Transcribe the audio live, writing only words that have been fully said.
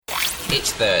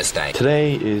It's Thursday.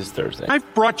 Today is Thursday.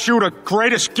 I've brought you the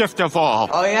greatest gift of all.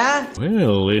 Oh, yeah?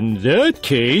 Well, in that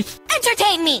case...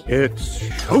 Entertain me! It's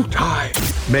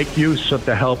showtime. Make use of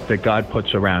the help that God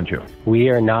puts around you. We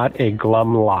are not a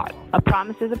glum lot. A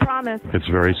promise is a promise. It's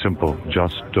very simple.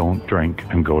 Just don't drink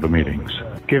and go to meetings.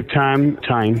 Give time.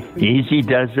 Easy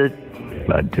does it,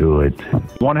 but do it.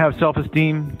 Want to have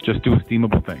self-esteem? Just do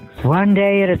esteemable things. One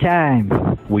day at a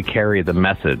time. We carry the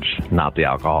message, not the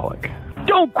alcoholic.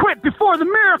 Don't quit before the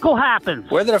miracle happens.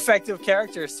 We're the Defective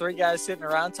Characters, three guys sitting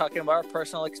around talking about our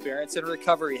personal experience in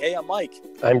recovery. Hey, I'm Mike.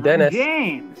 I'm Dennis. I'm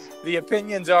James. The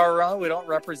opinions are our own. We don't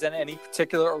represent any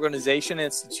particular organization,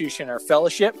 institution, or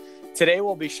fellowship. Today,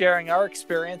 we'll be sharing our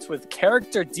experience with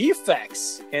character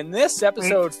defects in this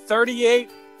episode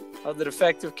 38 of the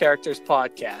Defective Characters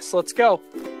podcast. Let's go.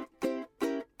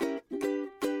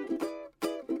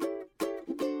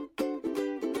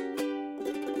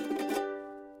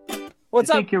 What's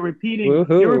I up? think you're repeating.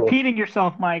 Woo-hoo. You're repeating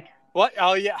yourself, Mike. What?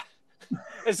 Oh yeah.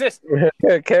 Is this?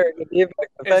 Character defect.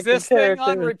 Is this thing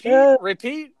on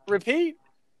repeat?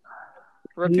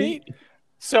 Repeat.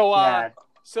 So,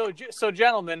 so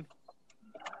gentlemen.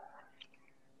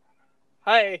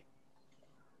 Hi.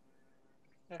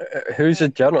 Who's a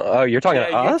gentleman? Oh, you're talking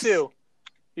to us? You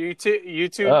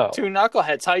two, Oh. two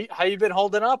knuckleheads. How you been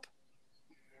holding up?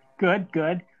 Good.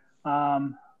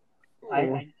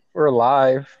 We're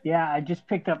live. I just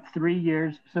picked up 3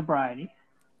 years of sobriety.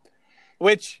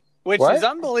 Which What? is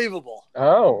unbelievable.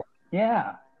 Oh.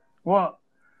 Yeah. Well,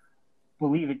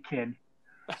 believe it, kid.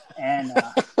 And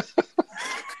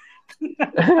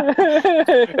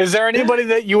Is there anybody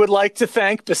that you would like to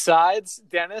thank besides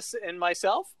Dennis and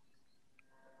myself?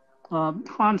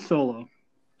 Han Solo.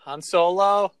 Han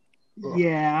Solo.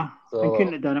 Yeah, Solo. I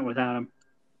couldn't have done it without him.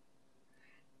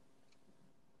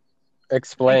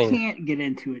 Explain. I can't get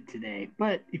into it today,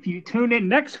 but if you tune in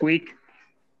next week,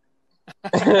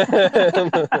 That's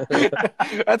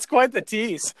quite the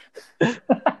tease.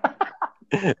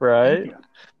 Right?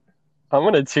 I'm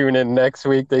going to tune in next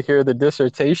week to hear the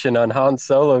dissertation on Han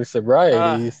Solo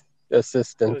sobriety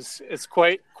assistance. It's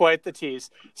quite the tease.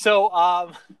 So,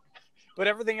 but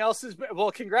everything else is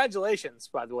well. Congratulations,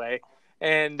 by the way,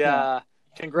 and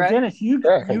congrats, Dennis. You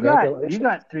congratulations.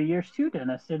 got 3 years too,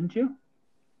 Dennis, didn't you?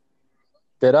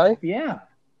 Did I? Yeah.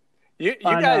 You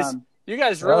guys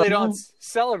really don't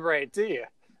celebrate, do you?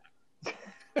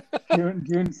 June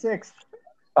 6th.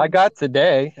 I got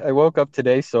today. I woke up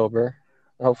today sober.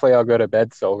 Hopefully I'll go to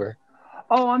bed sober.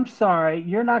 Oh, I'm sorry.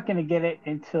 You're not going to get it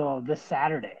until this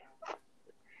Saturday.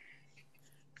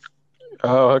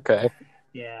 Oh, okay.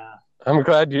 Yeah. I'm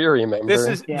glad you remember.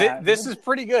 This is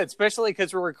pretty good, especially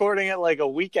because we're recording it like a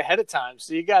week ahead of time.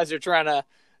 So you guys are trying to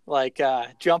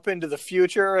jump into the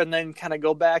future and then kind of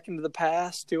go back into the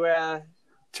past to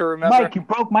remember. Mike, you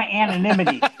broke my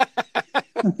anonymity.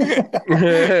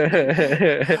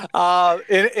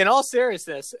 In all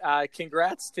seriousness,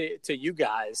 congrats to you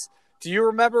guys. Do you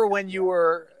remember when you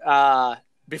were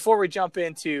before we jump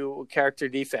into character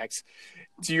defects?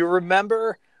 Do you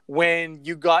remember when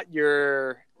you got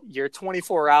your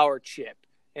 24-hour chip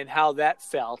and how that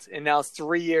felt? And now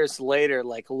 3 years later,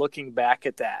 like looking back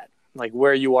at that, like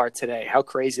where you are today, how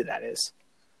crazy that is.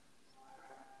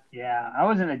 Yeah, I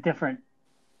was in a different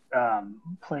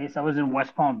place. I was in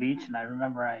West Palm Beach, and I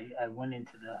remember I went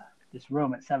into this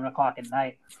room at 7:00 at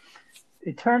night.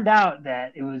 It turned out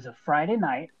that it was a Friday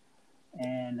night,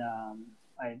 and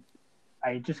I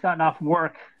had just gotten off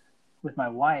work with my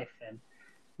wife, and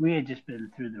we had just been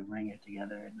through the ringer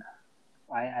together. And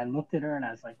I looked at her, and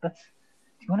I was like, "Do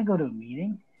you want to go to a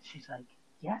meeting?" She's like,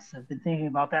 "Yes, I've been thinking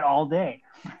about that all day."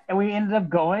 And we ended up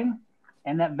going,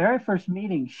 and that very first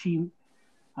meeting,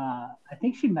 I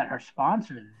think she met her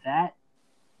sponsor that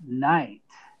night.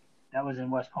 That was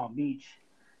in West Palm Beach,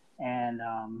 and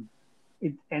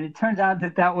it turns out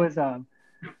that was a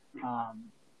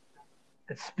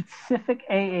specific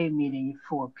AA meeting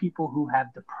for people who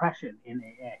have depression in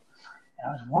AA. And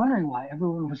I was wondering why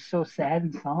everyone was so sad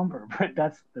and somber, but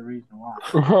that's the reason why.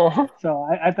 So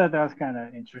I thought that was kind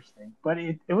of interesting. But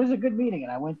it was a good meeting,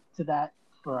 and I went to that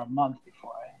for a month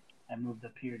before I moved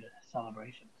up here to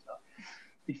Celebration. So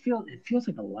it feels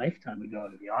like a lifetime ago,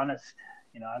 to be honest.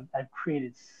 You know, I've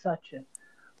created such a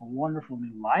wonderful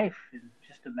new life in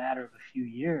just a matter of a few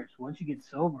years. Once you get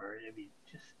sober, I mean,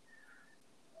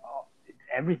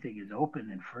 everything is open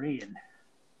and free, and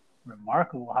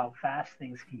remarkable how fast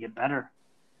things can get better.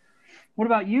 What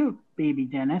about you, baby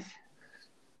Dennis?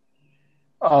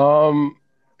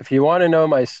 If you want to know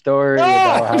my story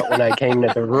about when I came to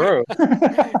the room.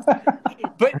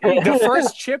 But the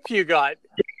first chip you got,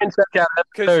 can check out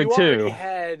Because episode you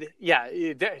already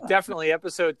 2. had, definitely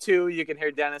episode 2. You can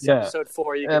hear Dennis. Yeah. Episode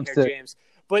 4, you can hear James.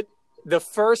 But the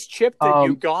first chip that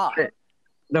you got,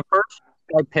 The first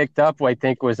I picked up, I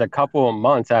think, was a couple of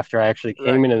months after I actually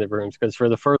came into the rooms. Because for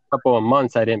the first couple of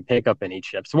months, I didn't pick up any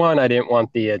chips. One, I didn't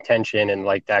want the attention and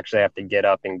like to actually have to get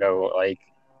up and go. Like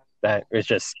that was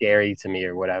just scary to me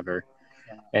or whatever.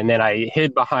 And then I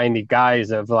hid behind the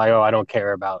guise of like, oh, I don't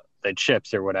care about the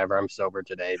chips or whatever. I'm sober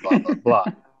today, blah, blah, blah.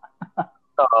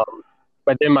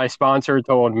 But then my sponsor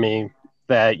told me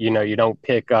that, you know, you don't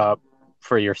pick up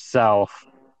for yourself.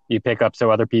 You pick up so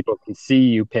other people can see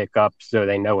you pick up so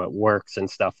they know it works and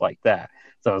stuff like that.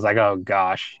 So I was like, oh,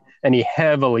 gosh. And he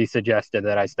heavily suggested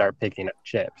that I start picking up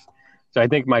chips. So I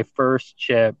think my first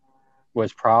chip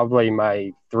was probably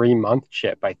my 3-month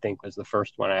chip, I think was the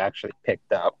first one I actually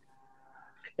picked up.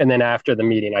 And then after the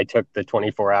meeting, I took the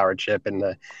 24-hour chip and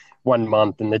the 1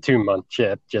 month and the 2-month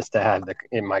chip just to have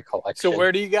in my collection. so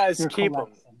where do you guys keep them?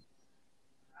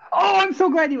 Oh, I'm so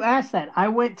glad you asked that. I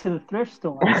went to the thrift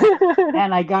store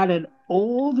and I got an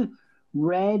old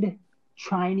red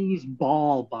Chinese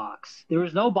ball box. There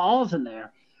was no balls in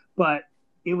there, but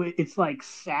it's like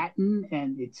satin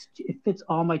and it fits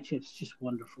all my chips. Just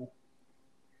wonderful.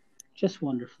 Just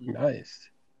wonderfully. Nice.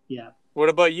 Yeah. What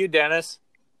about you, Dennis?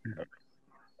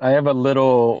 I have a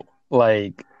little,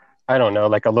 like, I don't know,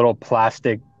 like a little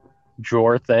plastic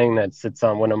drawer thing that sits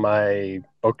on one of my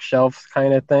bookshelves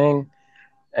kind of thing.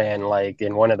 And like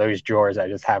in one of those drawers, I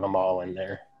just have them all in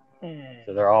there.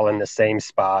 So they're all in the same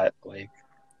spot. Like,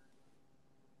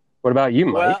 what about you,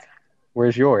 Mike? Well,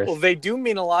 where's yours? Well, they do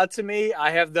mean a lot to me.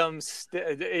 I have them.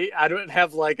 I don't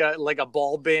have like a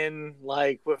ball bin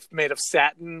made of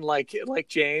satin like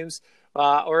James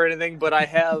or anything, but I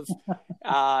have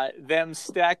them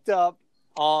stacked up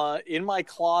in my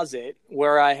closet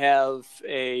where I have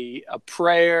a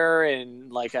prayer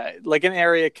and like an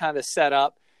area kind of set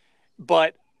up.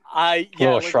 But a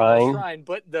little shrine.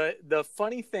 But the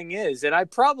funny thing is, and I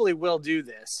probably will do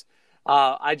this,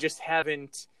 I just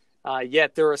haven't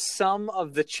yet. There are some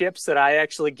of the chips that I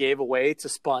actually gave away to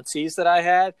sponsees that I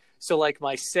had. So like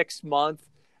my 6-month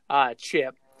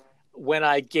chip, when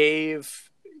I gave,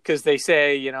 because they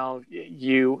say, you know,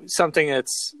 something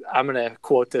that's, I'm going to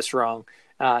quote this wrong.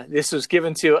 This was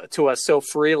given to us so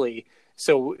freely.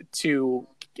 So to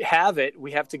have it,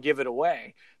 we have to give it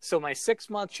away. So my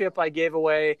 6-month chip I gave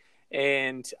away,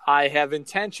 and I have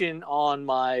intention on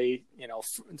my,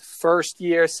 first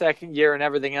year, second year, and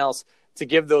everything else to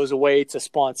give those away to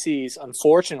sponsees.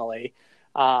 Unfortunately,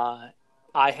 I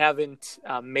haven't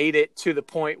made it to the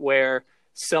point where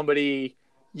somebody,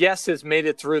 yes, has made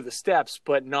it through the steps,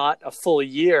 but not a full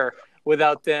year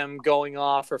without them going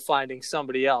off or finding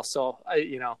somebody else. So,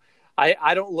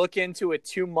 I don't look into it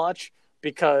too much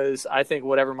because I think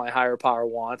whatever my higher power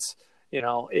wants,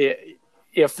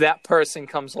 if that person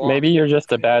comes along. Maybe you're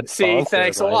just a bad sponsor. See,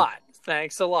 thanks a lot.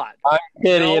 Thanks a lot. I'm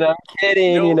kidding. No, I'm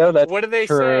kidding. That's what do they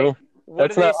true. say?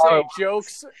 What do they say?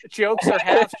 Jokes are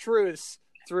half truths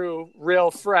through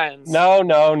real friends. No.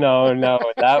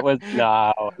 That was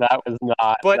not.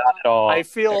 But not at all. I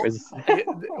feel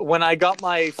when I got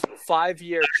my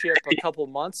 5-year chip a couple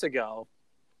months ago,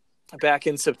 back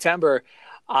in September,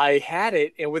 I had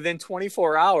it, and within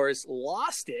 24 hours,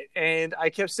 lost it. And I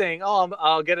kept saying, "Oh,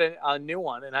 I'll get a new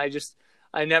one," and I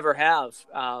never have.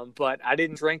 But I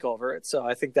didn't drink over it, so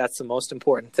I think that's the most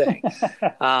important thing.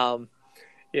 But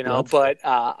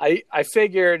I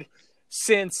figured,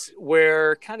 since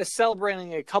we're kind of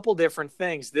celebrating a couple different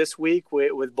things this week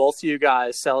with both of you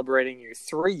guys celebrating your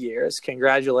 3 years,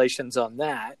 congratulations on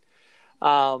that.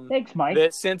 Thanks, Mike.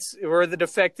 That since we're the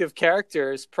defective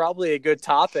characters, probably a good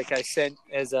topic I sent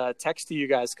as a text to you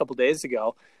guys a couple days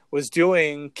ago was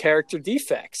doing character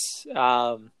defects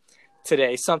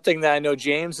today. Something that I know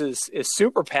James is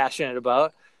super passionate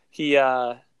about. He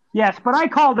yes, but I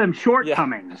call them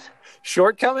shortcomings. Yeah.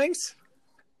 Shortcomings?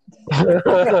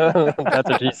 That's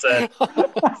what he said.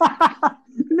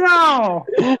 No.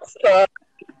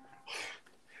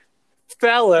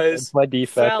 Fellas. It's my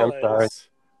defect. I'm sorry.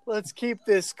 Let's keep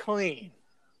this clean.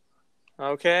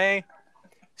 Okay?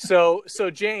 So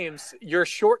James, your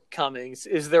shortcomings,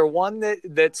 is there one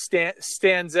that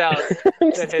stands out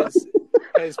that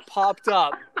has popped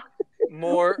up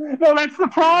more? No, that's the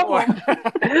problem.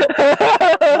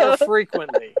 More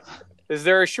frequently. Is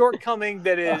there a shortcoming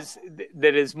that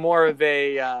is more of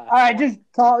a all right, just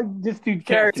do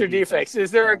character defects?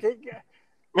 Is there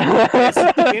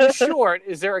in short,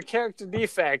 is there a character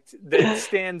defect that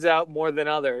stands out more than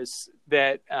others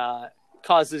that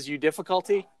causes you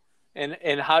difficulty,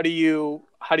 and how do you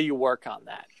work on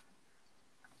that?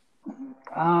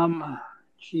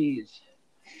 Jeez.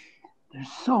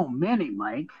 There's so many,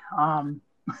 Mike.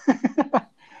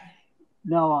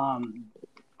 No,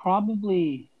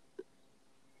 probably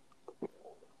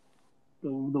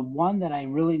the one that I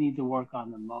really need to work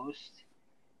on the most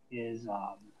is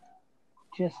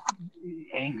just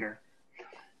anger,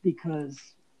 because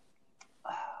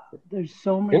there's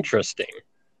so many. Interesting.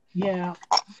 Yeah,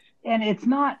 and it's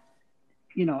not,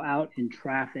 out in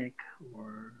traffic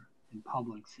or in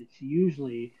Publix. It's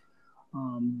usually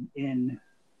in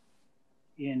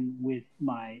with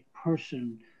my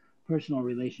personal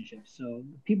relationships. So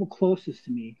the people closest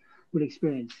to me would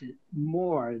experience it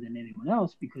more than anyone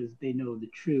else because they know the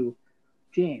true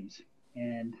James,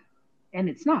 and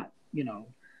it's not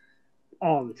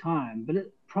all the time, but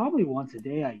probably once a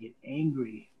day I get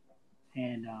angry,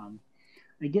 and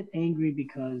I get angry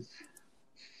because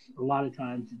a lot of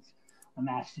times I'm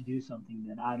asked to do something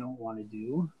that I don't want to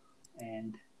do,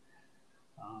 and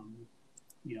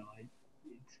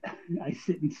I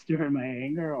sit and stir in my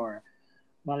anger, or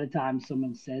a lot of times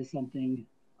someone says something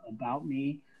about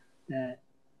me that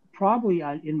probably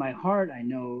in my heart I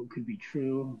know could be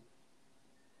true,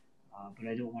 but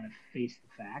I don't want to face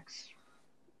the facts.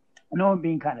 I know I'm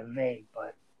being kind of vague,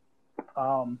 but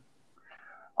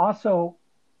also,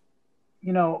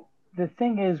 the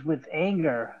thing is with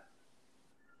anger,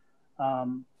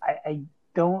 I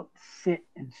don't sit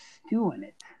and stew in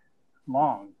it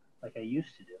long like I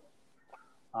used to do.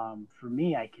 For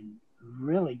me, I can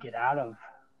really get out of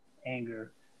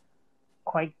anger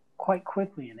quite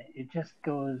quickly, and it just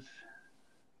goes,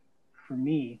 for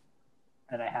me,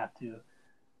 that I have to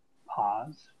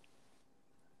pause,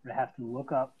 I have to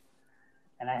look up,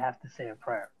 and I have to say a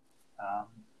prayer,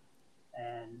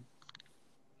 and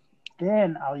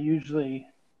then I'll usually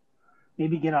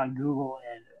maybe get on Google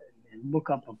and look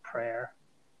up a prayer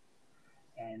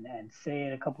and say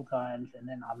it a couple times, and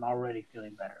then I'm already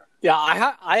feeling better. Yeah,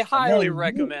 I highly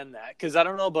recommend that, because I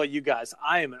don't know about you guys.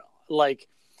 I am like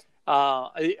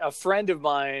a friend of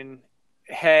mine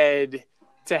had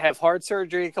to have heart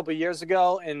surgery a couple of years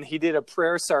ago, and he did a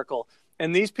prayer circle,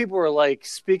 and these people were like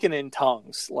speaking in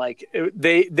tongues, like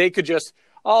they could just,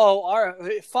 our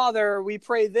Father, we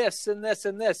pray this and this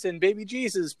and this, and baby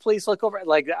Jesus, please look over.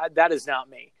 Like that is not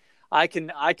me. I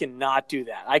cannot do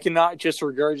that. I cannot just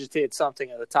regurgitate something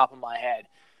at the top of my head.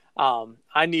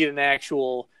 I need an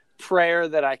actual prayer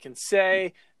that I can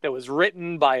say that was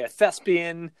written by a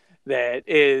thespian that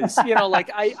is,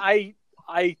 like I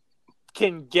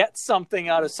can get something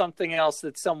out of something else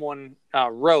that someone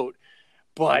wrote,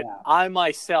 but I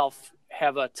myself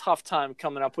have a tough time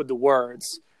coming up with the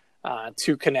words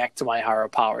to connect to my higher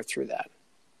power through that.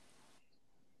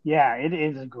 Yeah, it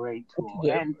is a great tool.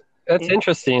 Yeah. And that's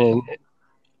interesting.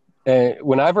 And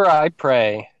whenever I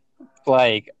pray,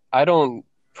 like, I don't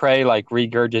pray like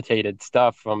regurgitated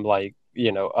stuff from like,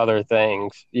 other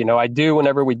things. I do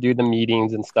whenever we do the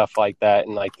meetings and stuff like that,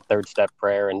 and like the third step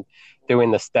prayer and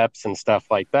doing the steps and stuff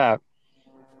like that.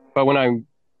 But when I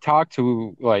talk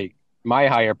to like my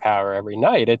higher power every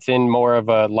night, it's in more of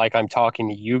a, like, I'm talking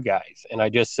to you guys, and I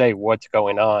just say what's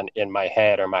going on in my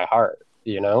head or my heart,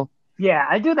 Yeah,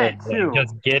 I do that too.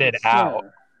 Just get it out.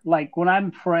 Like when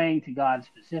I'm praying to God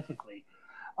specifically,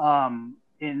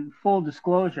 in full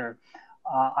disclosure,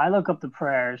 I look up the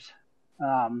prayers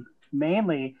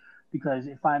mainly because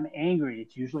if I'm angry,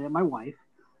 it's usually at my wife,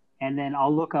 and then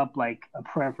I'll look up like a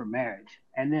prayer for marriage,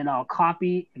 and then I'll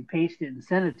copy and paste it and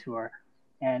send it to her,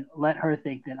 and let her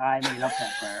think that I made up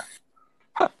that prayer.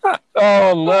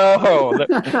 Oh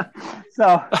no!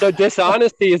 So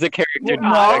dishonesty is a character.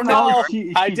 No,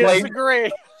 I disagree.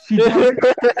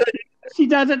 She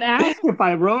doesn't ask if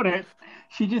I wrote it.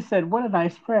 She just said, "What a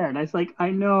nice prayer," and I was like,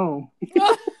 "I know."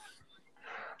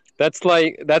 That's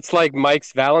like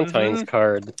Mike's Valentine's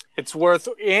card. It's worth,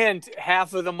 and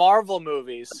half of the Marvel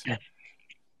movies.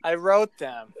 I wrote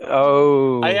them.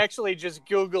 Oh. I actually just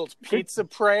Googled pizza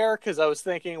prayer because I was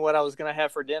thinking what I was going to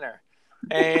have for dinner.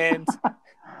 And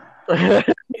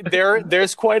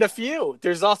there's quite a few.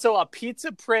 There's also a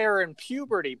pizza prayer and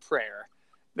puberty prayer.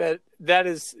 That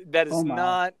is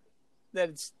not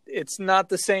it's not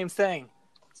the same thing.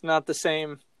 It's not the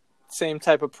same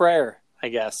type of prayer, I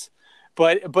guess.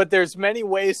 But there's many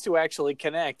ways to actually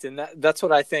connect, and that's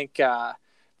what I think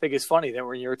is funny, that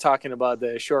when you were talking about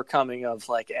the shortcoming of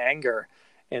like anger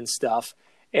and stuff,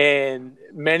 and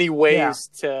many ways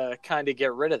to kind of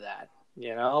get rid of that.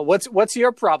 What's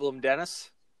your problem,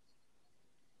 Dennis?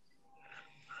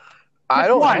 I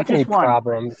don't have any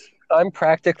problems. I'm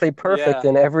practically perfect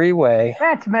in every way.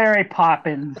 That's Mary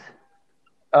Poppins.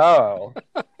 Oh,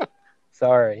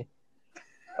 sorry.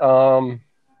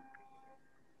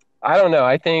 I don't know.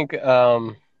 I think,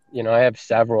 I have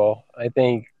several. I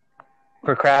think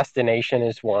procrastination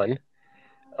is one.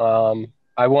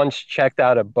 I once checked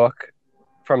out a book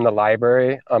from the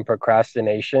library on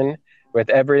procrastination with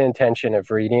every intention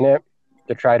of reading it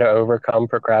to try to overcome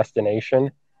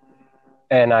procrastination.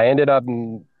 And I ended up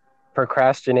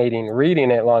procrastinating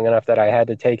reading it long enough that I had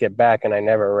to take it back, and I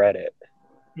never read it.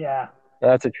 Yeah.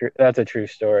 That's a true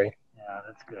story. Yeah,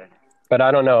 that's good. But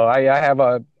I don't know. I have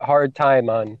a hard time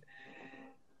on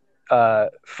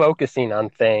focusing on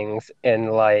things,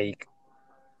 and like,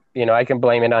 you know, I can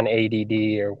blame it on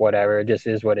ADD or whatever. It just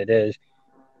is what it is.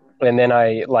 And then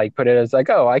I like put it as like,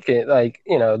 oh, I can, like,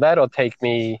 you know, that'll take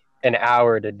me an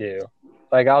hour to do.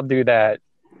 Like, I'll do that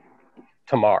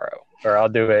tomorrow, or I'll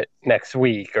do it next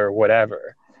week or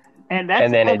whatever. And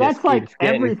then it that's just like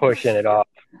keeps pushing it off.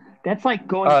 That's like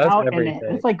going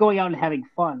out and having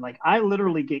fun. Like, I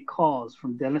literally get calls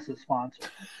from Dennis's sponsor.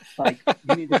 Like,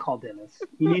 you need to call Dennis.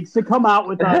 He needs to come out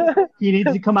with us. He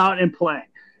needs to come out and play.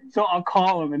 So I'll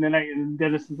call him, and then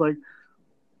Dennis is like,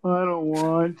 I don't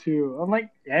want to. I'm like,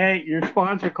 hey, your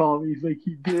sponsor called me. He's like,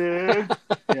 he did?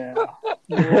 Yeah.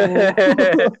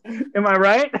 Am I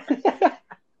right?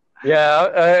 Yeah,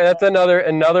 that's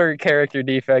another character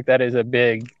defect that is a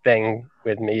big thing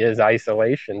with me, is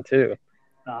isolation too.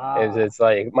 It's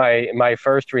like my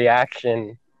first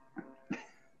reaction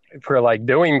for like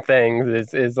doing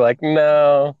things is like,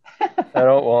 no, I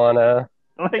don't wanna.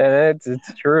 Like, and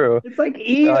it's true. It's like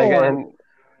evil.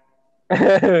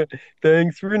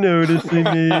 Thanks for noticing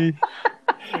me.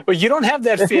 But you don't have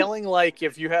that feeling like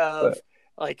if you have,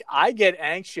 like, I get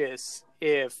anxious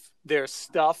if there's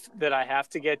stuff that I have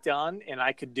to get done and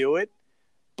I could do it,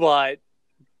 but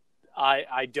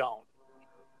I don't.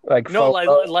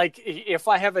 Like if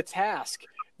I have a task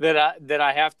that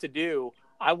I have to do,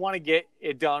 I want to get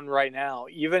it done right now,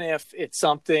 even if it's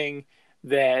something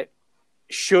that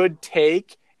should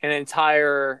take an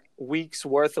entire week's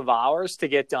worth of hours to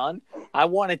get done. I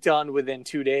want it done within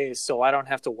 2 days so I don't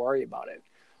have to worry about it.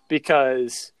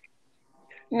 Because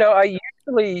no, I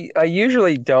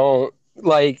usually don't,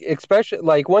 like, especially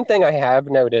like one thing I have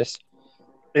noticed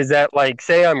is that, like,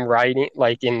 say I'm writing,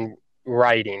 like in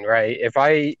writing, right? If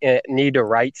I need to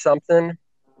write something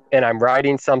and I'm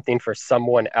writing something for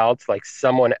someone else, like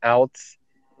someone else,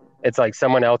 it's like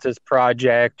someone else's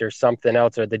project or something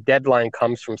else, or the deadline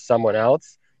comes from someone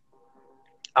else,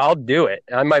 I'll do it.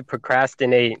 I might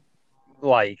procrastinate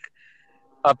like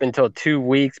up until 2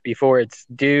 weeks before it's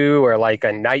due, or like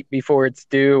a night before it's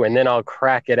due, and then I'll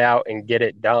crack it out and get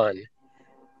it done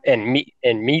and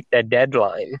meet the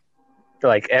deadline,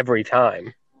 like, every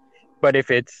time. But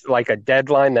if it's like a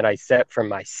deadline that I set for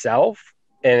myself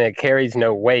and it carries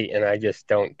no weight, and I just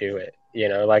don't do it, you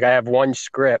know, like I have one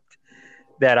script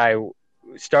that I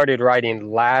started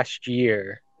writing last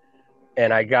year,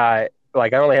 and I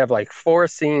only have like 4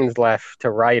 scenes left to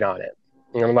write on it.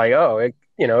 And I'm like, oh, it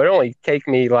only take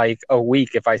me like a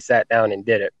week if I sat down and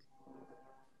did it.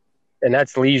 And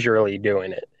that's leisurely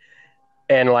doing it.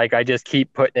 And like, I just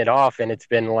keep putting it off, and it's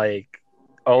been like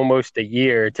almost a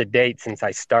year to date since I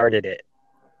started it.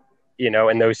 You know,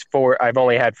 and I've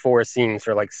only had 4 scenes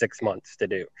for like 6 months to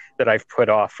do that I've put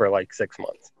off for like 6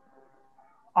 months.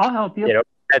 I'll help you. You know,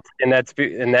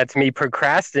 that's me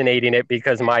procrastinating it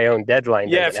because my own deadline.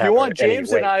 Yeah, if you want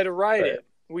James and I to write it,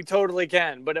 we totally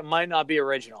can, but it might not be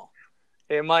original.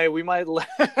 We might just...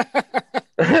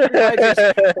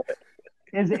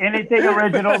 Is anything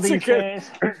original these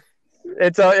days?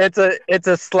 It's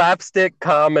a slapstick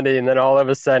comedy, and then all of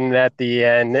a sudden at the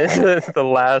end, the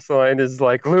last line is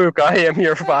like, "Luke, I am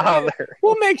your father."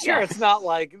 We'll make sure it's not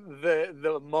like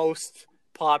the most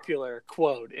popular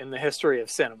quote in the history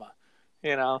of cinema.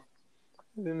 You know,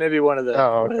 maybe one of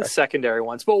the secondary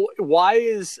ones. But why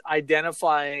is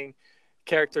identifying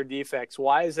character defects,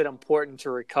 why is it important to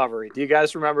recovery? Do you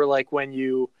guys remember, like, when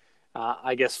you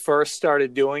I guess first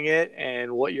started doing it,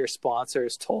 and what your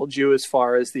sponsors told you as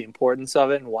far as the importance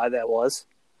of it and why that was?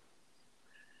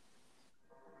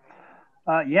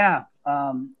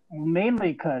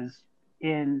 Mainly because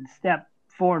in step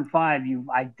 4 and 5, you've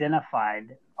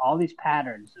identified all these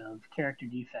patterns of character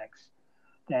defects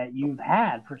that you've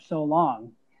had for so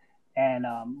long. And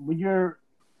when you're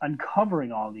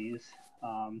uncovering all these,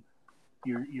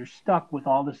 you're stuck with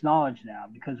all this knowledge now,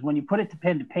 because when you put it to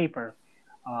pen to paper,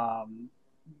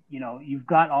 you've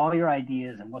got all your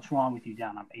ideas and what's wrong with you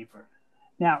down on paper.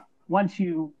 Now, once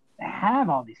you have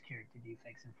all these character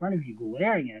defects in front of you,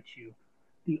 glaring at you,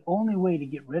 the only way to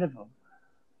get rid of them,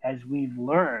 as we've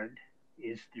learned,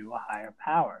 is through a higher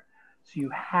power. So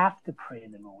you have to pray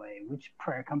them away, which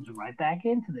prayer comes right back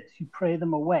into this. You pray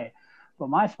them away. But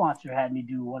my sponsor had me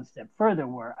do one step further,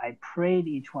 where I prayed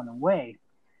each one away.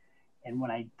 And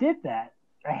when I did that,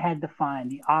 I had to find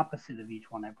the opposite of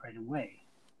each one I prayed away.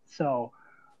 So,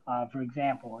 for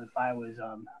example, if I was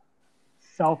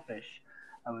selfish,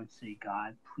 I would say,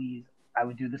 God, please. I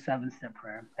would do the 7-step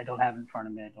prayer. I don't have it in front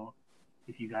of me. I don't.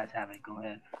 If you guys have it, go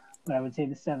ahead. But I would say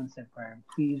the 7-step prayer.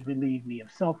 Please relieve me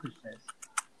of selfishness,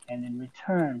 and in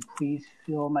return, please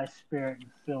fill my spirit and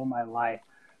fill my life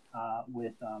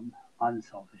with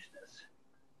unselfishness.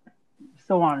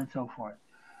 So on and so forth.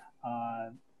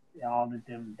 All the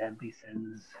deadly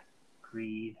sins,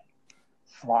 greed,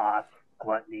 sloth,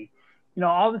 gluttony,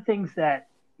 all the things that,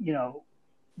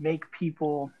 make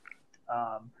people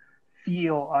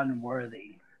feel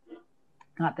unworthy.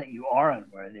 Not that you are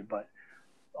unworthy, but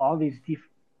all these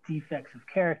defects of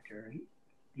character,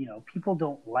 people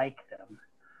don't like them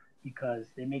because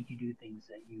they make you do things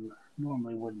that you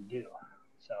normally wouldn't do.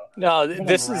 So no,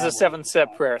 this is a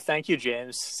 7-step prayer. Thank you,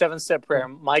 James. 7-step prayer.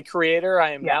 My Creator,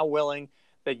 I am now willing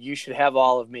that you should have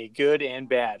all of me, good and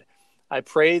bad. I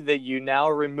pray that you now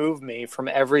remove me from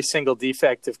every single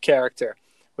defect of character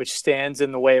which stands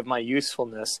in the way of my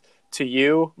usefulness to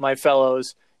you, my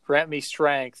fellows. Grant me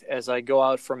strength as I go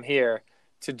out from here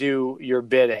to do your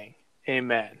bidding.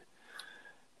 Amen.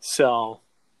 So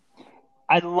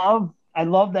I love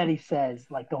that he says,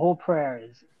 like, the whole prayer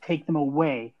is take them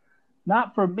away,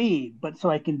 not for me, but so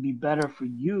I can be better for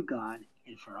you, God,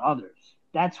 and for others.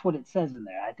 That's what it says in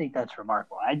there. I think that's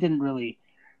remarkable. I didn't really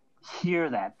hear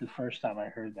that the first time I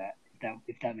heard that,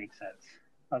 if that makes sense.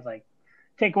 I was like,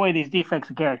 take away these defects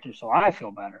of character so I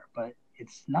feel better. But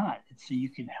it's not. It's so you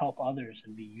can help others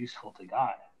and be useful to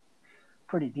God.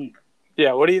 Pretty deep.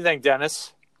 Yeah, what do you think,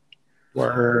 Dennis?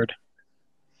 Word.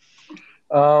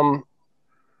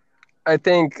 I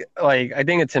think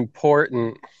it's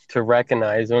important to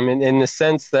recognize them in the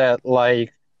sense that,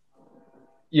 like,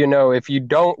 if you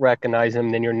don't recognize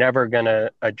them, then you're never going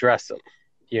to address them.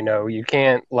 You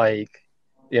can't, I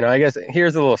guess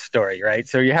here's a little story, right?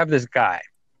 So you have this guy,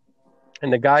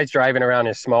 and the guy's driving around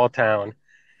his small town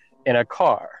in a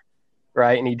car,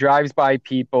 right? And he drives by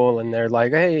people, and they're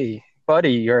like, hey,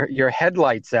 buddy, your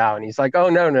headlight's out. And he's like, oh,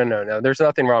 no. There's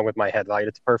nothing wrong with my headlight.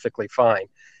 It's perfectly fine.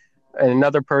 And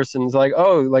another person's like,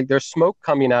 oh, like, there's smoke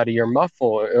coming out of your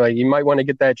muffler. Like, you might want to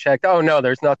get that checked. Oh, no,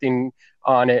 there's nothing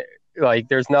on it. Like,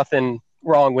 there's nothing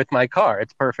wrong with my car.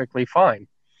 It's perfectly fine.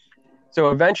 So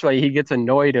eventually he gets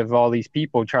annoyed of all these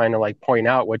people trying to, like, point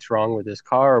out what's wrong with his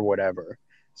car or whatever.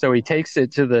 So he takes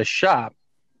it to the shop,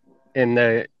 and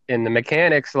the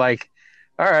mechanic's like,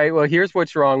 all right, well, here's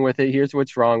what's wrong with it. Here's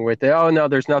what's wrong with it. Oh, no,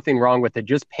 there's nothing wrong with it.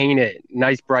 Just paint it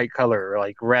nice, bright color,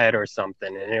 like red or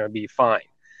something, and it'll be fine.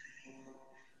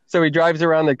 So he drives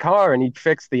around the car, and he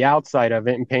fixed the outside of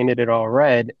it and painted it all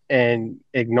red and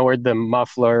ignored the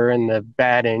muffler and the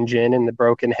bad engine and the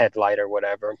broken headlight or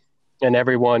whatever. And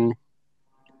everyone,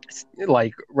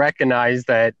 like, recognized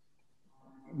that,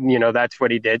 that's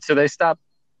what he did. So they stopped,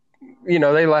 they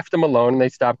left him alone, and they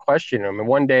stopped questioning him. And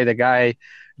one day the guy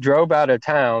drove out of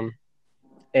town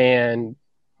and,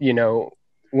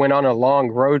 went on a long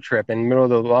road trip. In the middle of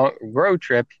the long road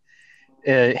trip,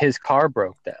 his car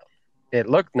broke down. It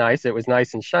looked nice. It was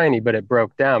nice and shiny, but it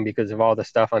broke down because of all the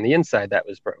stuff on the inside that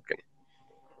was broken.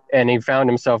 And he found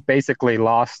himself basically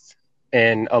lost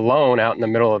and alone out in the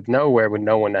middle of nowhere with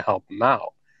no one to help him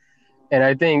out. And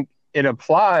I think it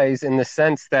applies in the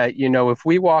sense that, if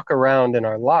we walk around in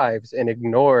our lives and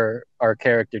ignore our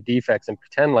character defects and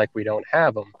pretend like we don't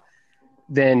have them,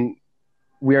 then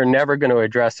we are never going to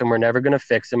address them. We're never going to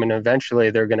fix them. And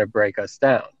eventually they're going to break us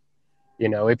down.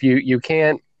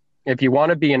 If you want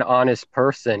to be an honest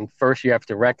person, first you have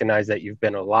to recognize that you've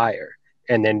been a liar,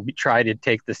 and then try to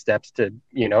take the steps to,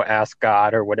 ask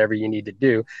God or whatever you need to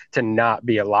do to not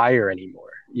be a liar anymore.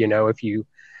 If you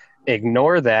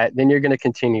ignore that, then you're going to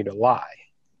continue to lie.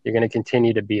 You're going to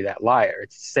continue to be that liar.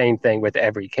 It's the same thing with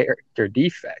every character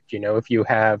defect. If you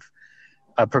have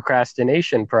a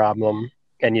procrastination problem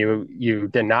and you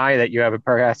deny that you have a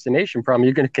procrastination problem,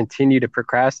 you're going to continue to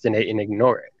procrastinate and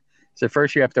ignore it. So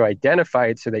first you have to identify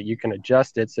it so that you can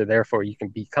adjust it, so therefore you can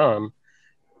become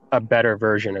a better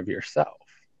version of yourself.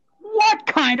 What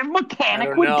kind of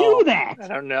mechanic would do that? I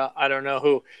don't know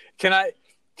who. Can I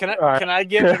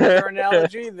give another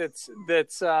analogy that's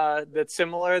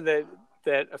similar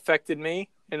that affected me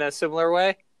in a similar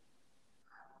way?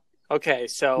 Okay,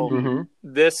 so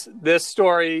this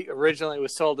story originally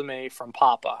was told to me from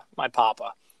my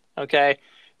papa. Okay,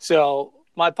 so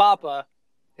my papa,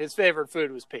 his favorite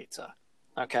food was pizza.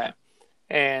 Okay,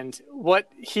 and what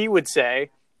he would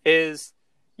say is,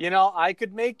 I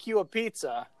could make you a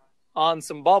pizza on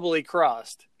some bubbly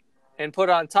crust and put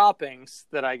on toppings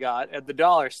that I got at the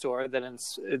dollar store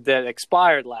that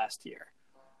expired last year.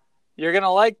 you're going to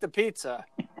like the pizza,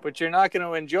 but you're not going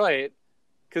to enjoy it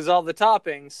because all the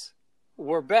toppings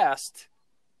were best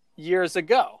years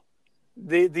ago.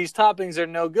 These toppings are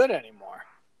no good anymore.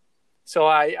 So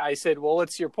I said, well,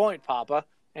 what's your point, Papa?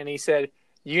 And he said,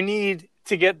 you need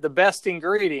to get the best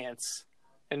ingredients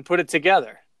and put it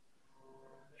together.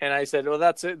 And I said, well,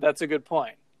 that's a good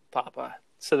point, Papa.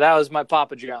 So that was my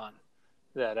Papa John.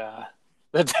 Oh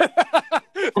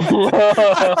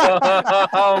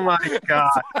my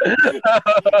God!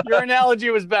 Your analogy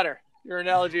was better. Your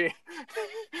analogy.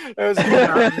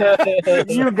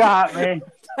 You got me.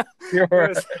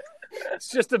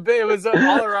 It's just it was an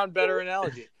all around better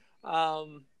analogy. All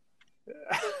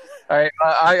right,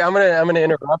 I'm gonna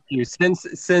interrupt you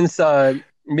since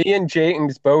me and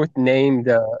James both named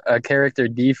a character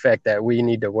defect that we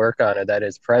need to work on or that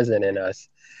is present in us.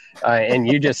 And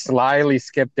you just slyly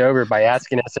skipped over by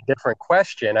asking us a different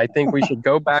question. I think we should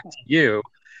go back to you.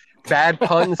 Bad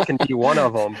puns can be one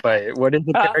of them, but what is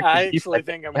the character I actually defect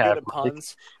think I'm you have, good at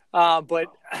puns, but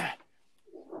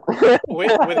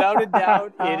without a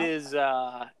doubt,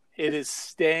 it is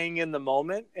staying in the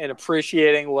moment and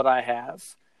appreciating what I have,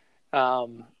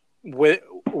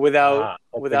 without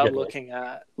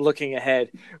looking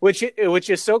ahead, which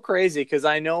is so crazy because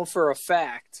I know for a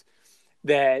fact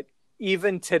that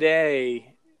even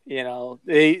today,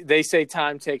 they say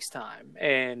time takes time,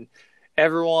 and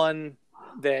everyone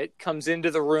that comes into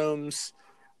the rooms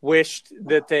wished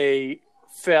that they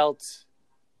felt,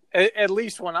 at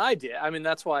least when I did. I mean,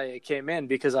 that's why I came in,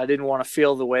 because I didn't want to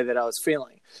feel the way that I was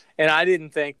feeling. And I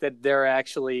didn't think that there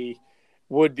actually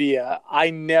would be I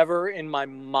never in my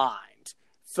mind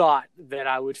thought that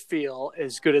I would feel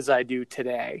as good as I do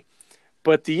today.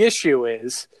 But the issue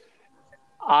is,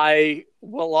 I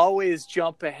will always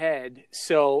jump ahead.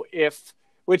 So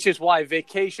which is why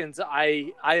vacations,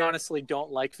 I honestly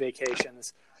don't like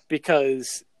vacations,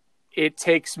 because it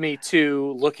takes me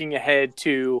to looking ahead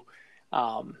to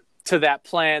that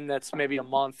plan that's maybe a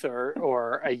month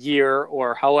or a year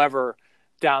or however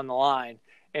down the line.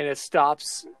 And it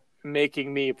stops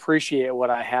making me appreciate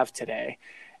what I have today.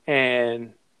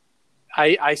 And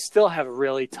I still have a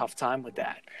really tough time with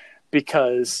that,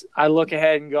 because I look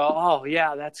ahead and go, oh,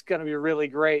 yeah, that's going to be really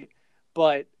great.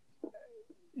 But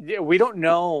we don't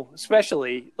know,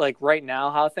 especially like right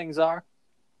now, how things are.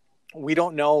 We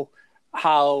don't know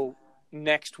how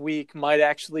next week might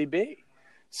actually be.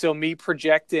 So me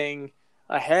projecting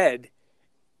ahead,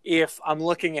 if I'm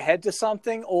looking ahead to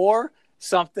something or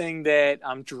something that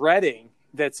I'm dreading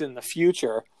that's in the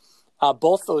future,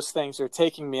 both those things are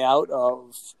taking me out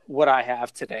of what I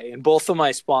have today. And both of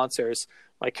my sponsors,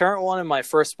 my current one and my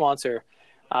first sponsor,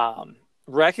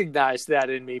 recognized that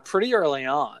in me pretty early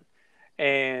on.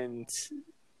 And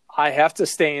I have to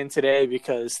stay in today,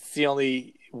 because it's the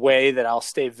only way that I'll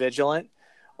stay vigilant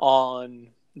on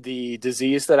the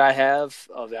disease that I have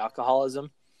of alcoholism,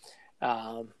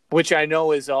 which I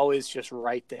know is always just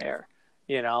right there,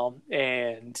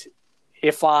 and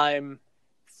if I'm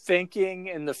thinking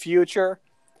in the future,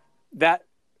 that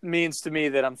means to me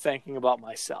that I'm thinking about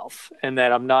myself and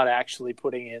that I'm not actually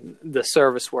putting in the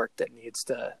service work that needs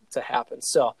to happen.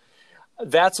 So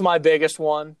that's my biggest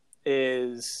one,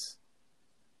 is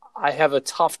I have a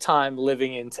tough time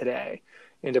living in today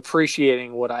and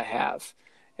appreciating what I have.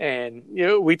 And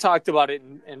we talked about it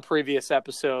in previous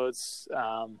episodes.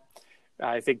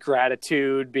 I think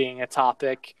gratitude being a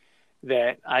topic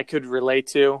that I could relate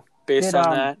to based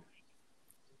on that.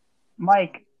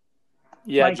 Mike,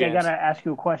 James. I gotta ask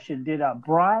you a question. Did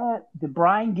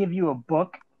Brian give you a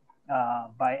book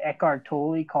by Eckhart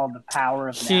Tolle called The Power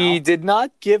of Now? He did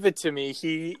not give it to me.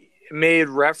 He made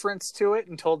reference to it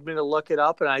and told me to look it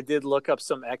up, and I did look up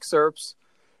some excerpts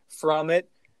from it.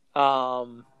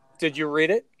 Did you read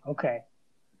it? Okay.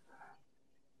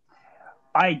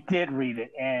 I did read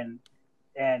it, and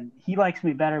he likes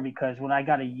me better because when I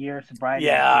got a year sobriety,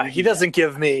 he doesn't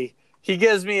give me. He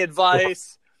gives me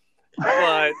advice,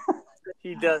 but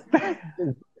he does.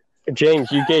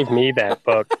 James, you gave me that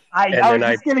book. I was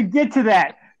just going to get to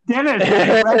that. Dennis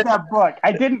read that book.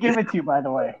 I didn't give it to you, by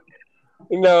the way.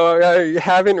 No, I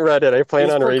haven't read it. I plan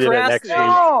on reading it next week.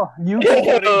 No, you give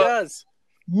what he does.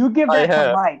 You give that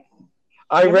to Mike.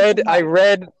 I read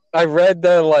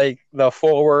the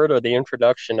foreword or the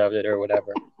introduction of it or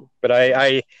whatever. But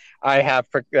I have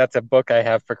that's a book I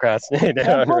have procrastinated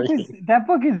on reading. That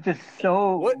book is just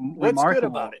so what's remarkable. Good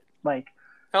about it? Like,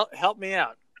 help me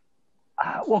out.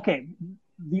 Okay,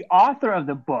 the author of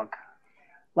the book,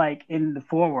 like in the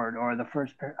foreword or the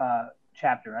first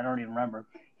chapter, I don't even remember.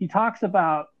 He talks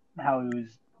about how it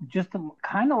was just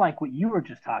kind of like what you were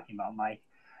just talking about, Mike.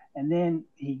 And then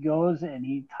he goes and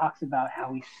he talks about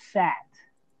how he sat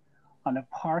on a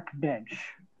park bench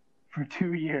for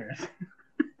 2 years.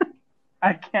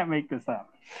 I can't make this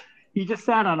up. He just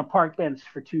sat on a park bench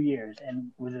for 2 years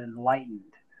and was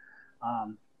enlightened.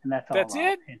 And that's all That's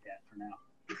I'll it? hint at for now.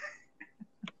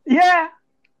 Yeah.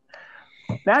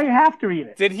 Now you have to read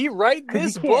it. Did he write 'Cause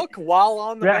this you can't. book while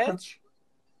on the Yeah. bench?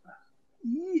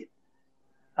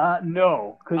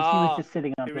 No, because he Oh, was just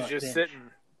sitting on He the was just bench. sitting.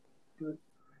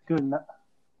 Doing that.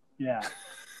 Yeah.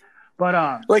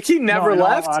 But Like he never no,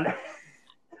 left?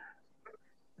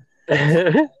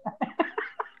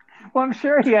 Well, I'm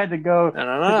sure he had to go I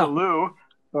don't to the know. loo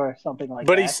or something like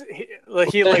But that.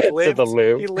 he like To lived. the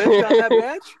loo. He lived on that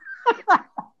bench.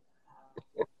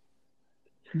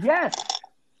 Yes.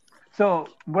 So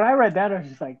when I read that, I was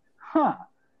just like, huh,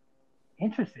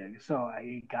 interesting. So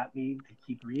it got me to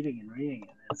keep reading and reading it.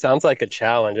 It sounds like a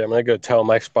challenge. I'm gonna go tell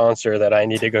my sponsor that I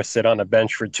need to go sit on a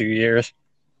bench for 2 years.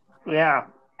 Yeah.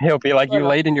 He'll be like, "You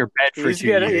laid in your bed for 2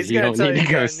 years. He's You gonna don't tell need to you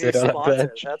go got a sit new on a sponsor.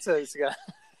 bench." That's what he's got.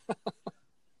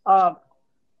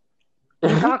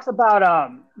 He talks about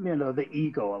the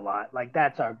ego a lot. Like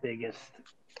that's our biggest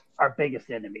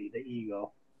enemy, the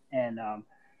ego. And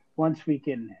once we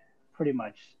can pretty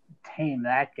much tame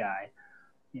that guy,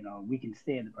 we can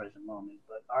stay in the present moment.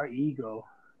 But our ego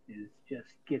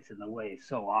just gets in the way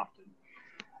so often.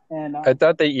 And I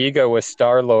thought the ego was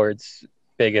Star-Lord's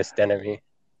biggest enemy.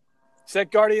 Is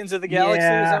that Guardians of the Galaxy? Is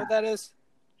Yeah. that what that is?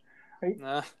 Right.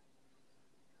 Nah.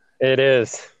 It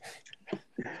is.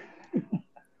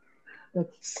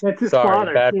 that's his Sorry,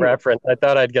 father. bad too. reference. I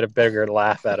thought I'd get a bigger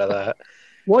laugh out of that.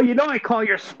 Well, I call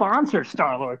your sponsor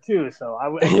Star-Lord too, so I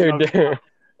You didn't do.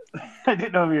 I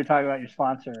didn't know if you were talking about your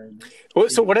sponsor.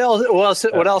 So what else?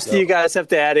 What else do you guys have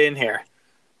to add in here?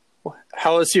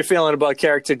 How is you feeling about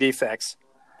character defects?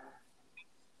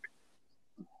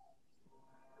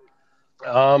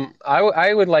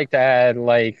 I would like to add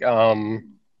one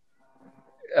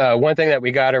thing that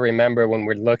we got to remember when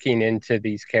we're looking into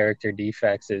these character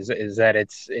defects is that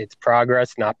it's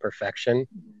progress, not perfection.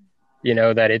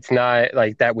 That it's not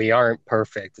like that we aren't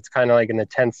perfect. It's kind of like in the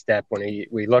 10th step when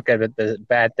we look at it, the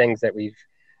bad things that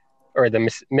or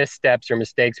the missteps or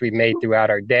mistakes we've made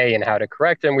throughout our day and how to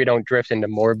correct them. We don't drift into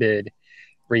morbid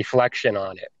reflection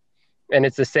on it. And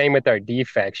it's the same with our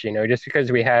defects, just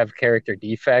because we have character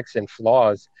defects and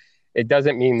flaws, it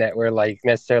doesn't mean that we're like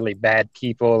necessarily bad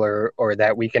people or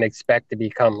that we can expect to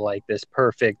become like this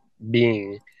perfect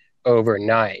being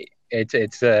overnight.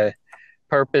 It's a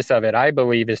purpose of it, I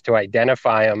believe, is to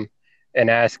identify them and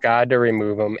ask God to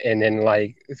remove them. And then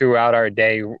throughout our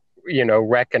day,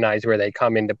 recognize where they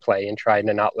come into play and try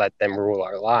to not let them rule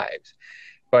our lives.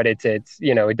 But it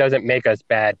doesn't make us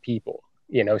bad people,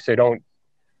 so don't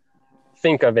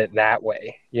think of it that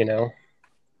way, Yeah.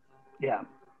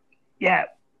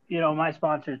 My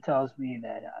sponsor tells me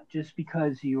that just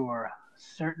because you're a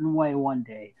certain way one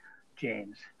day,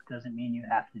 James, doesn't mean you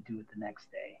have to do it the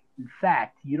next day. In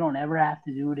fact, you don't ever have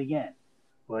to do it again.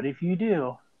 But if you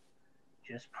do,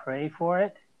 just pray for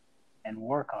it and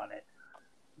work on it,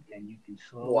 and you can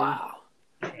slowly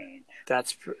change.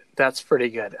 That's pretty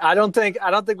good. I don't think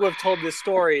we've told this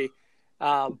story,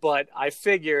 but I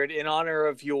figured in honor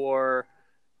of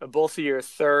both of your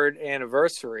third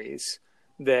anniversaries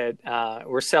that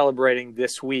we're celebrating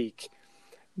this week,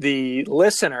 the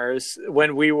listeners,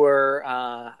 when we were,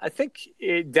 I think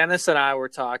Dennis and I were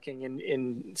talking,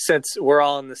 and since we're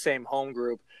all in the same home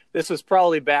group, this was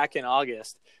probably back in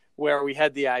August, where we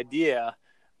had the idea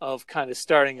of kind of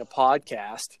starting a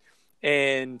podcast.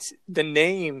 And the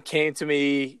name came to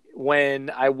me when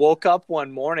I woke up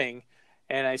one morning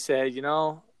and I said,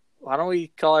 why don't we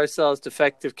call ourselves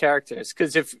Defective Characters?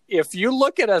 Because if you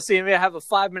look at us and we have a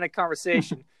 5-minute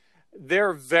conversation,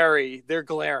 they're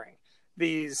glaring.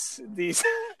 These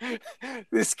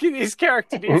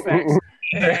character defects.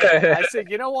 And I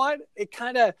said, you know what? It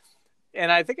kind of,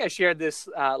 and I think I shared this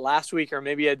last week, or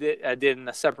maybe I did in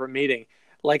a separate meeting.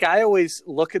 Like I always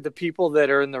look at the people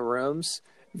that are in the rooms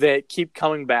that keep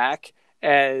coming back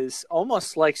as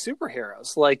almost like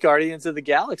superheroes, like Guardians of the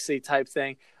Galaxy type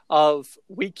thing.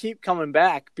 We keep coming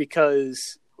back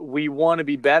because we want to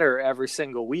be better every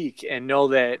single week and know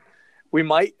that we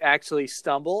might actually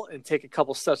stumble and take a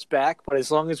couple steps back, but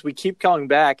as long as we keep coming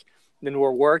back, then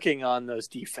we're working on those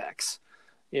defects,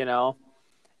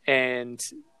 and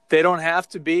they don't have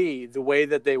to be the way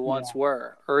that they once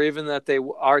were, or even that they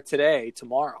are today,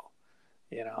 tomorrow,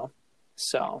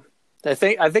 so I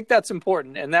think that's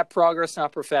important, and that progress,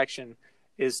 not perfection,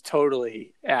 is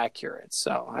totally accurate.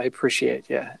 So I appreciate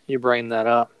you bringing that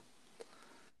up.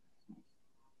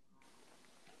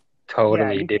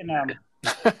 Totally,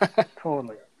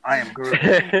 Totally. I am Groot.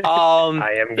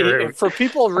 I am Groot. For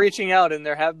people reaching out, and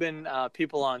there have been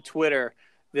people on Twitter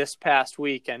this past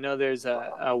week, I know there's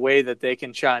a way that they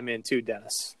can chime in too,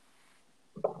 Dennis.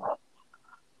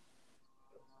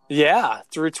 Yeah,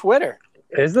 through Twitter.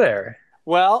 Is there?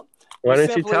 Well, why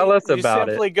don't you tell us about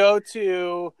it? You simply go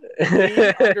to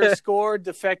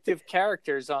 _defective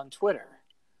characters on Twitter,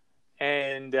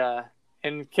 and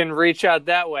can reach out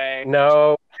that way.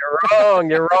 No, you're wrong.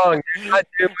 You're not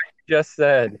doing what you just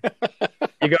said.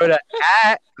 You go to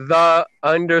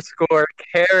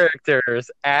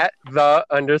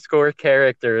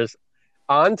 @the_characters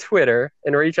on Twitter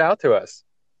and reach out to us.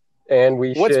 And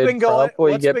we what's should been going,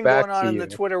 promptly what's get been back going on to in you. the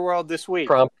Twitter world this week?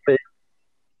 Promptly.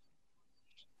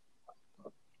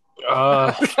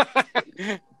 I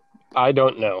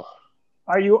don't know.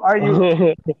 Are you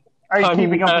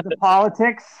keeping up with the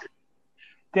politics,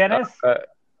 Dennis?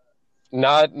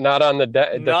 Not on the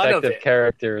defective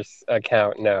characters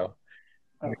account. No,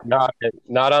 okay.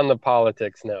 Not on the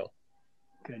politics. No.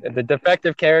 Good. The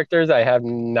defective characters, I have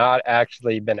not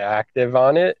actually been active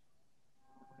on it.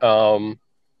 I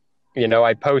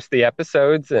post the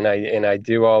episodes and I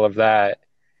do all of that,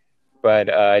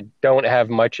 but I don't have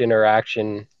much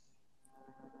interaction.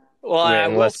 Well, I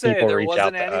will say there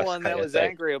wasn't anyone that was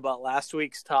angry about last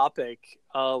week's topic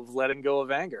of letting go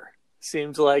of anger.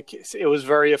 Seems like it was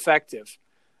very effective.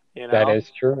 That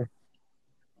is true.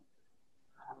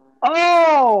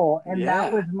 Oh, and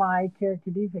that was my character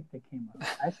defect that came up.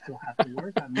 I still have to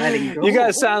work on letting go. You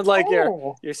guys sound like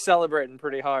you're celebrating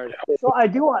pretty hard. So I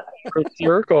do want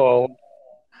circle.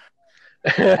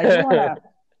 I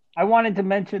wanted to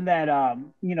mention that I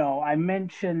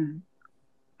mentioned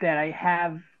that I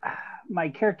have my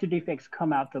character defects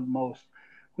come out the most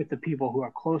with the people who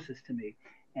are closest to me.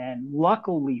 And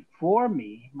luckily for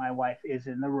me, my wife is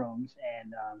in the rooms,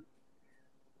 and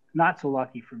not so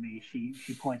lucky for me, she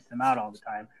points them out all the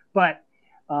time. But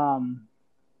I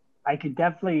could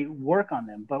definitely work on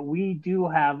them. But we do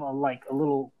have a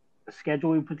little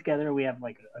schedule we put together. We have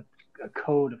like a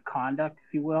code of conduct,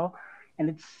 if you will, and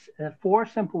it's 4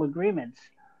 simple agreements.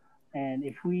 And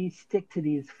if we stick to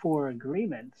these 4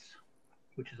 agreements,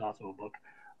 which is also a book,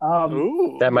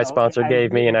 that my sponsor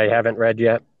gave me and I haven't read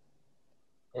yet.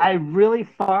 I really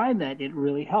find that it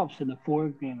really helps. And the 4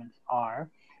 agreements are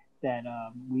that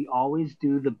we always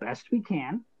do the best we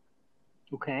can.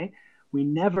 Okay. We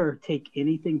never take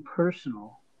anything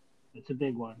personal. It's a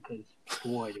big one because,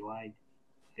 boy, do I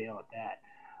fail at that.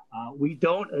 We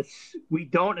don't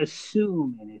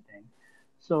assume anything.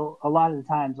 So a lot of the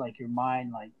times, like, your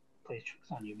mind plays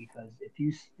tricks on you, because if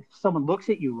someone looks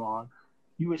at you wrong,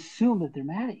 you assume that they're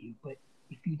mad at you. But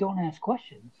if you don't ask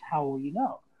questions, how will you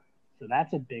know? So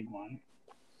that's a big one.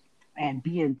 And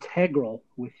be integral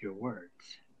with your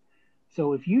words.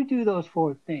 So if you do those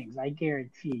 4 things, I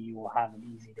guarantee you will have an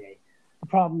easy day. The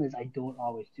problem is I don't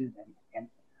always do them, and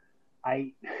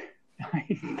I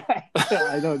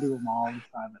don't do them all the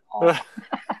time at all.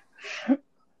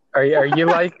 Are you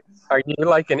like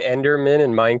an Enderman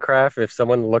in Minecraft? If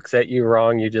someone looks at you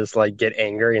wrong, you just get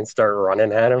angry and start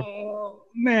running at them? Oh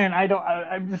man,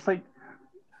 I'm just like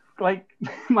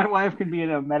my wife can be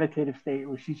in a meditative state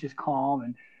where she's just calm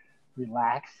and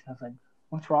relaxed. I was like,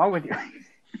 "What's wrong with you?"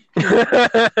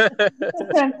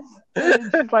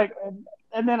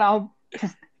 and then I'll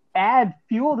just add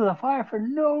fuel to the fire for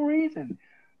no reason,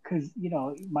 because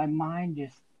my mind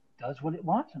just does what it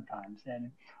wants sometimes.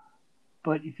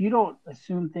 But if you don't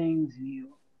assume things, and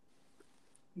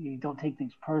you don't take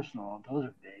things personal, those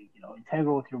are big.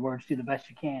 Integral with your words, do the best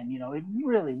you can. It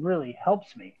really, really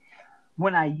helps me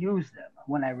when I use them,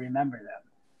 when I remember them.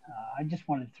 I just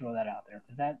wanted to throw that out there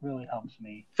because that really helps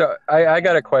me. So I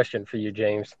got a question for you,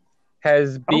 James.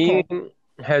 Has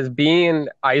being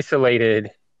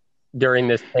isolated during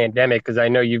this pandemic, because I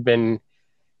know you've been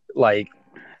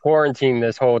quarantined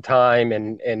this whole time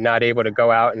and not able to go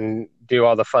out and do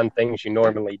all the fun things you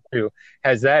normally do,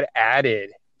 has that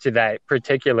added to that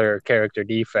particular character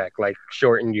defect,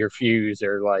 shortened your fuse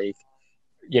or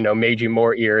made you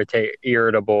more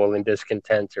irritable and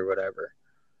discontent or whatever?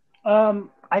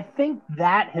 I think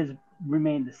that has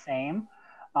remained the same,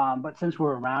 but since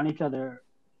we're around each other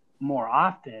more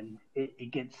often,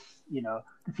 it gets, the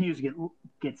fuse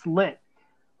gets lit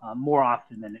more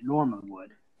often than it normally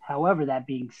would. However, that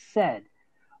being said,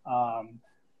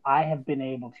 I have been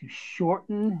able to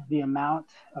shorten the amount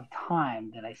of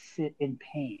time that I sit in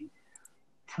pain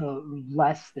to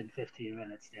less than 15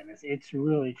 minutes, Dennis. It's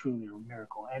really, truly a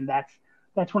miracle. And that's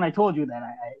when I told you that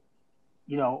I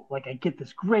get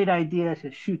this great idea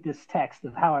to shoot this text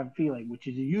of how I'm feeling, which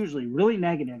is usually really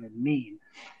negative and mean.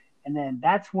 And then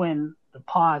that's when the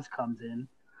pause comes in,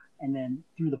 And then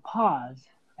through the pause,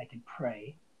 I can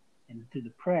pray. And through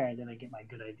the prayer, then I get my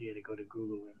good idea to go to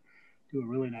Google and do a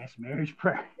really nice marriage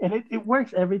prayer. And it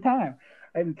works every time.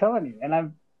 I'm telling you. And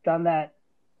I've done that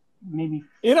maybe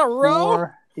in a row?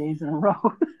 4 days in a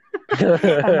row. Shut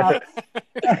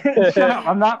up.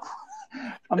 I'm not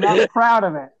proud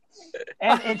of it.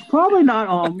 And it's probably not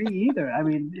all me either. I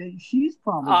mean, she's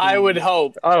probably. I would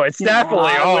hope. Oh, it's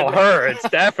definitely all her. It's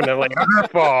definitely her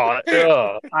fault.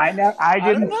 Ugh. I know. I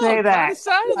didn't say that.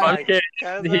 I'm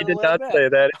kidding. He did not say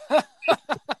that.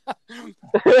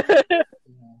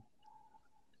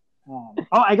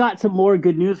 I got some more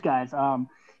good news, guys. I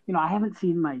haven't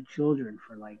seen my children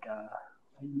for like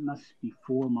it must be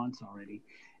 4 months already.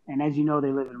 And as you know,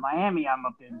 they live in Miami. I'm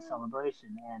up in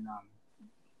Celebration, and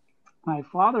my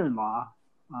father-in-law,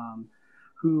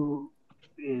 who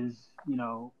is,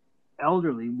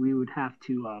 elderly, we would have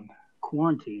to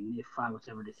quarantine if I was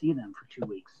ever to see them for 2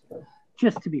 weeks,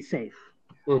 just to be safe.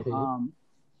 Mm-hmm.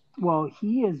 Well,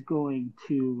 he is going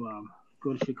to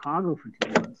go to Chicago for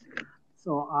 2 months.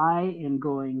 So I am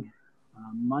going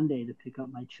Monday to pick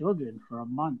up my children for a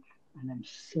month, and I'm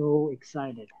so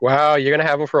excited. Wow, you're going to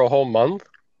have them for a whole month?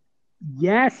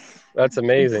 Yes. That's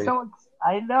amazing.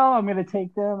 I know. I'm going to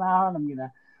take them out. I'm going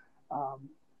to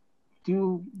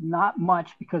do not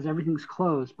much because everything's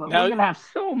closed, but we're going to have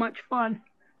so much fun.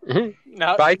 Mm-hmm.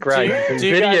 Now, bike rides and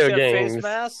video games. Face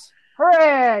masks?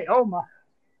 Hooray! Oh my.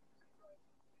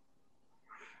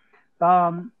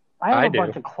 I have a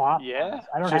bunch of cloth. Yeah.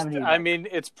 I don't have any. I mean,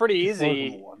 it's pretty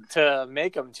easy to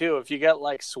make them too. If you got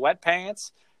like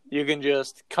sweatpants, you can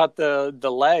just cut the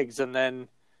legs and then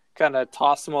kind of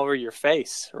toss them over your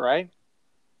face, right?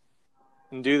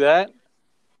 And do that.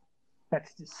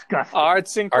 That's disgusting.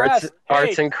 Arts and crafts.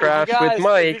 Arts and crafts with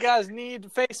Mike. If you guys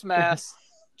need face masks,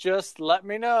 just let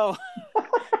me know.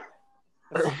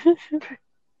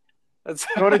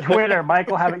 Go to Twitter. Mike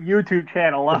will have a YouTube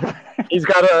channel up. He's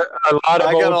got a lot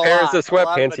of old pairs of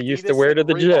sweatpants he used to wear to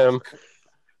the gym.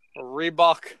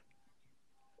 Reebok.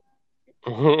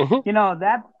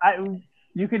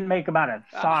 You can make about a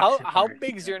sock. How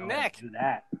big's your neck? Do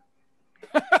that.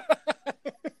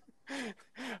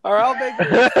 Or how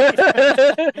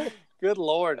big? Good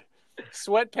Lord.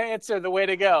 Sweatpants are the way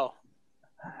to go.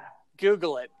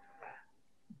 Google it.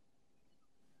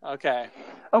 Okay.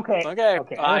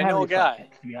 I know a guy.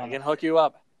 I can hook you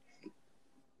up.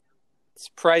 It's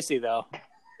pricey though.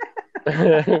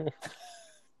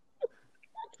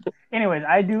 Anyways,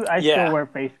 I still wear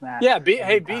face masks. Yeah, be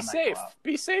safe.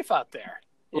 Be safe out there.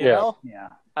 You know? Yeah.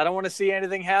 I don't want to see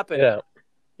anything happen. Yeah.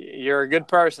 You're a good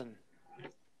person.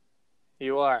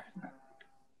 You are.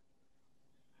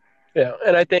 Yeah,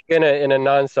 and I think in a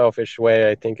non-selfish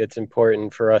way, I think it's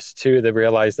important for us too to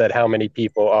realize that how many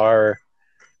people are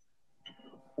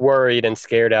worried and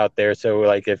scared out there. So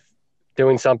like if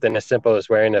doing something as simple as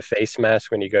wearing a face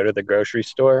mask when you go to the grocery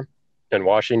store and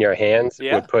washing your hands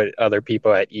would put other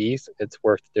people at ease, it's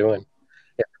worth doing.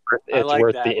 It's like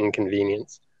worth the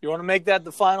inconvenience. You want to make that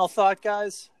the final thought,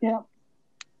 guys? Yeah.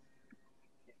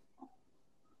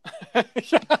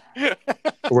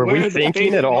 Were we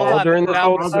thinking at all during the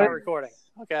whole time? Recording.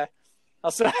 Okay. I'll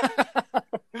say.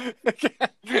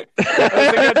 It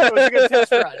was a good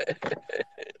test run.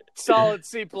 Solid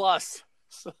C+. Solid.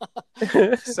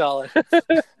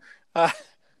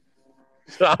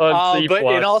 Solid C+. But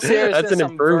in all seriousness, that's an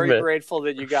improvement. I'm very grateful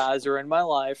that you guys are in my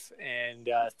life, and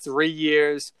 3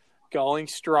 years going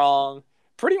strong.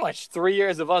 Pretty much 3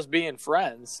 years of us being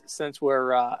friends since we're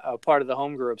a part of the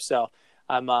home group. So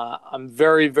I'm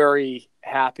very, very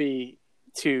happy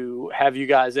to have you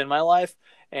guys in my life,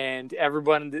 and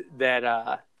everyone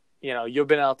that you've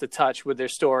been able to touch with their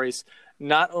stories,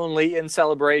 not only in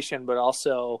Celebration but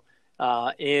also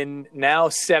in now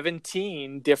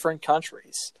 17 different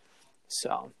countries.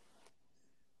 So,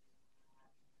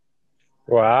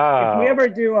 wow!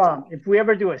 If we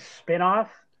ever do a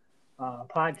spin-off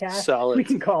podcast, we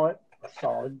can call it a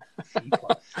solid C+.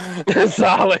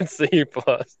 Solid C+.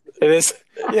 It is.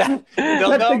 Yeah,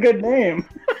 that's a good name.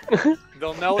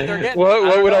 They'll know what they're getting.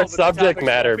 What would our subject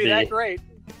matter be? That great.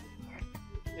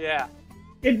 Yeah.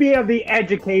 It'd be of the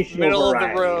educational middle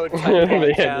variety. Of the road.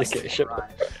 The education.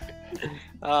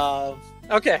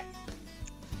 Okay.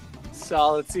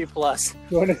 Solid C+.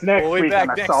 Join us next we'll be week back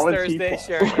on a next solid Thursday, C+.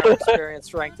 sharing our experience,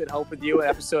 strength, and hope with you at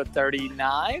episode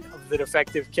 39 of The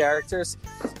Defective Characters.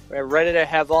 We're ready to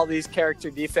have all these character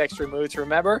defects removed.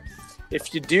 Remember,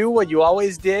 if you do what you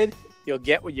always did, you'll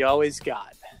get what you always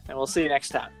got. And we'll see you next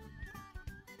time.